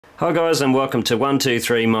Hi guys, and welcome to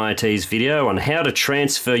 123 MyIT's video on how to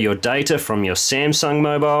transfer your data from your Samsung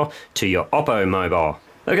mobile to your Oppo mobile.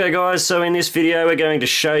 Okay guys, so in this video we're going to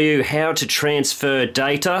show you how to transfer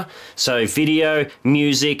data, so video,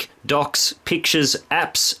 music, docs, pictures,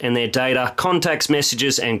 apps and their data, contacts,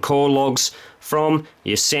 messages and call logs from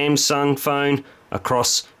your Samsung phone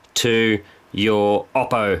across to your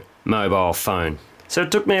Oppo mobile phone. So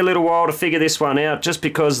it took me a little while to figure this one out just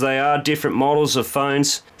because they are different models of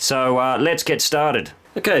phones. So let's get started.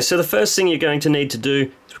 Okay, so the first thing you're going to need to do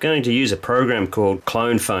is we're going to use a program called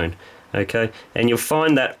Clone Phone. Okay, and you'll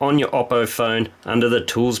find that on your Oppo phone under the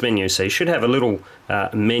Tools menu. So you should have a little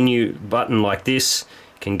menu button like this.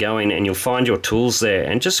 You can go in and you'll find your tools there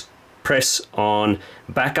and just press on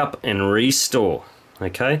Backup and Restore.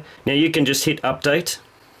 Okay, now you can just hit Update.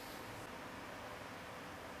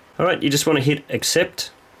 Alright, you just want to hit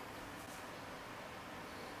accept.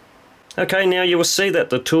 Okay, now you will see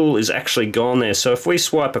that the tool is actually gone there. So if we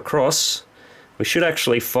swipe across, we should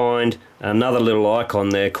actually find another little icon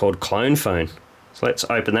there called Clone Phone. So let's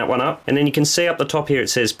open that one up. And then you can see up the top here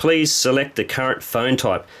it says, please select the current phone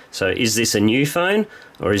type. So is this a new phone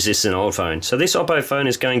or is this an old phone? So this Oppo phone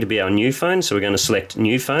is going to be our new phone. So we're going to select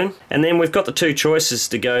new phone. And then we've got the two choices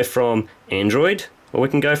to go from Android or we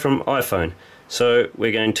can go from iPhone. So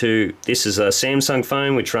we're going to, this is a Samsung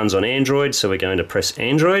phone which runs on Android, so we're going to press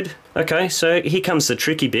Android. Okay, so here comes the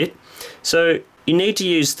tricky bit. So you need to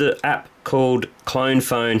use the app called Clone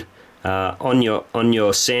Phone on your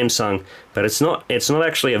Samsung, but it's not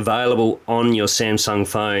actually available on your Samsung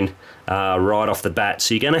phone right off the bat.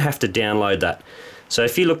 So you're going to have to download that. So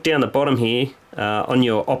if you look down the bottom here on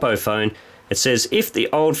your Oppo phone, it says if the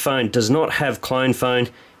old phone does not have Clone Phone,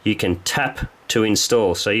 you can tap to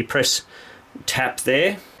install. So you press tap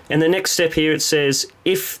there, and the next step here it says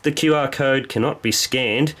if the QR code cannot be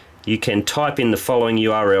scanned, you can type in the following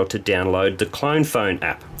URL to download the Clone Phone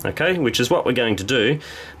app. Okay, which is what we're going to do,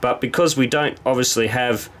 but because we don't obviously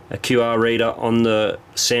have a QR reader on the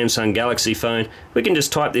Samsung Galaxy phone, we can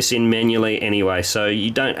just type this in manually anyway, so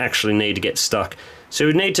you don't actually need to get stuck. So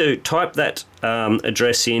we need to type that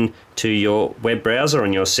address in to your web browser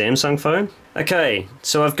on your Samsung phone. Okay,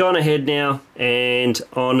 so I've gone ahead now and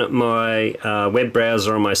on my web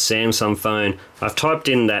browser on my Samsung phone, I've typed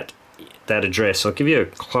in that address. I'll give you a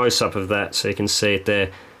close-up of that so you can see it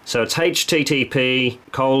there. So it's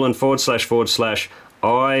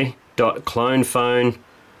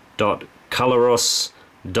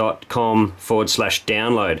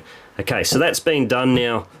http://i.clonephone.coloros.com/download. Okay, so that's been done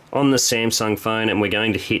now on the Samsung phone and we're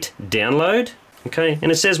going to hit download. Okay,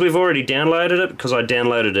 and it says we've already downloaded it because I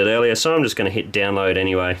downloaded it earlier, so I'm just going to hit download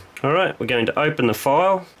anyway. Alright, we're going to open the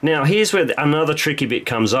file. Now here's where another tricky bit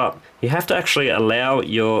comes up. You have to actually allow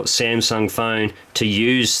your Samsung phone to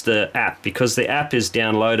use the app because the app is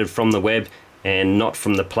downloaded from the web and not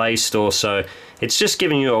from the Play Store, so it's just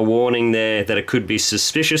giving you a warning there that it could be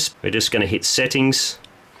suspicious. We're just going to hit settings.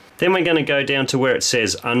 Then we're going to go down to where it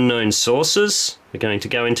says unknown sources. We're going to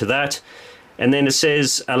go into that. And then it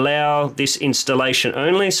says allow this installation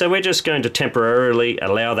only, so we're just going to temporarily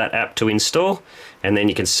allow that app to install, and then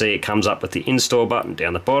you can see it comes up with the install button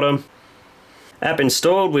down the bottom. App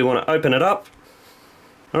installed, we want to open it up.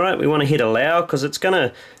 Alright, we want to hit allow because it's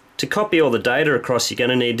going to copy all the data across, you're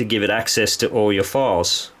going to need to give it access to all your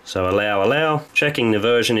files. So allow, checking the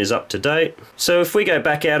version is up to date. So if we go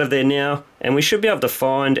back out of there now, and we should be able to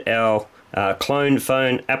find our Clone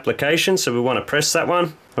Phone application, so we want to press that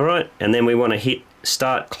one. Alright, and then we want to hit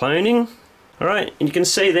start cloning. Alright, and you can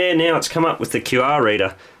see there now it's come up with the QR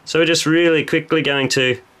reader. So we're just really quickly going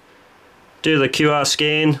to do the QR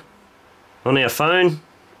scan on our phone.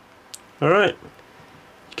 Alright,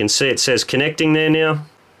 you can see it says connecting there now.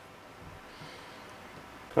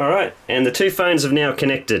 Alright, and the two phones have now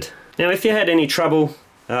connected. Now if you had any trouble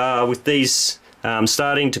with these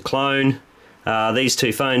starting to clone these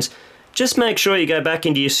two phones, just make sure you go back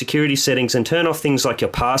into your security settings and turn off things like your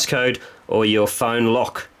passcode or your phone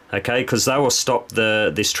lock, okay, because they will stop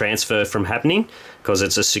this transfer from happening because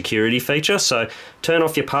it's a security feature. So turn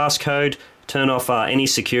off your passcode, turn off any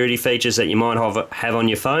security features that you might have on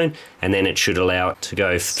your phone, and then it should allow it to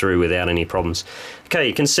go through without any problems. Okay,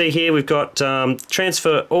 you can see here we've got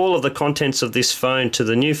transfer all of the contents of this phone to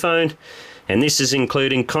the new phone, and this is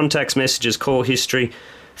including contacts, messages, call history,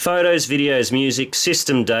 photos, videos, music,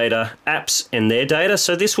 system data, apps and their data.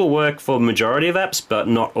 So this will work for the majority of apps, but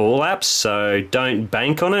not all apps, so don't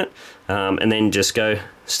bank on it, and then just go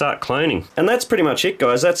start cloning. And that's pretty much it,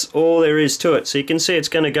 guys. That's all there is to it. So you can see it's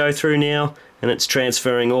going to go through now and it's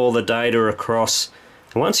transferring all the data across.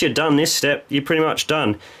 And once you're done this step, you're pretty much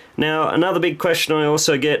done. Now, another big question I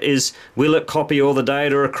also get is, will it copy all the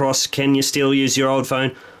data across? Can you still use your old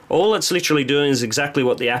phone? All it's literally doing is exactly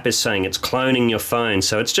what the app is saying. It's cloning your phone.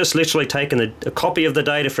 So it's just literally taking a copy of the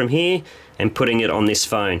data from here and putting it on this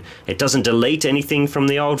phone. It doesn't delete anything from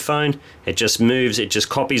the old phone. It just moves, it just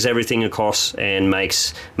copies everything across and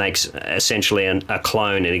makes essentially a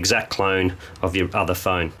clone, an exact clone of your other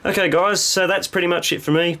phone. Okay guys, so that's pretty much it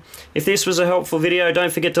for me. If this was a helpful video,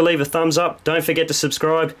 don't forget to leave a thumbs up, don't forget to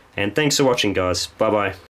subscribe, and thanks for watching guys. Bye bye.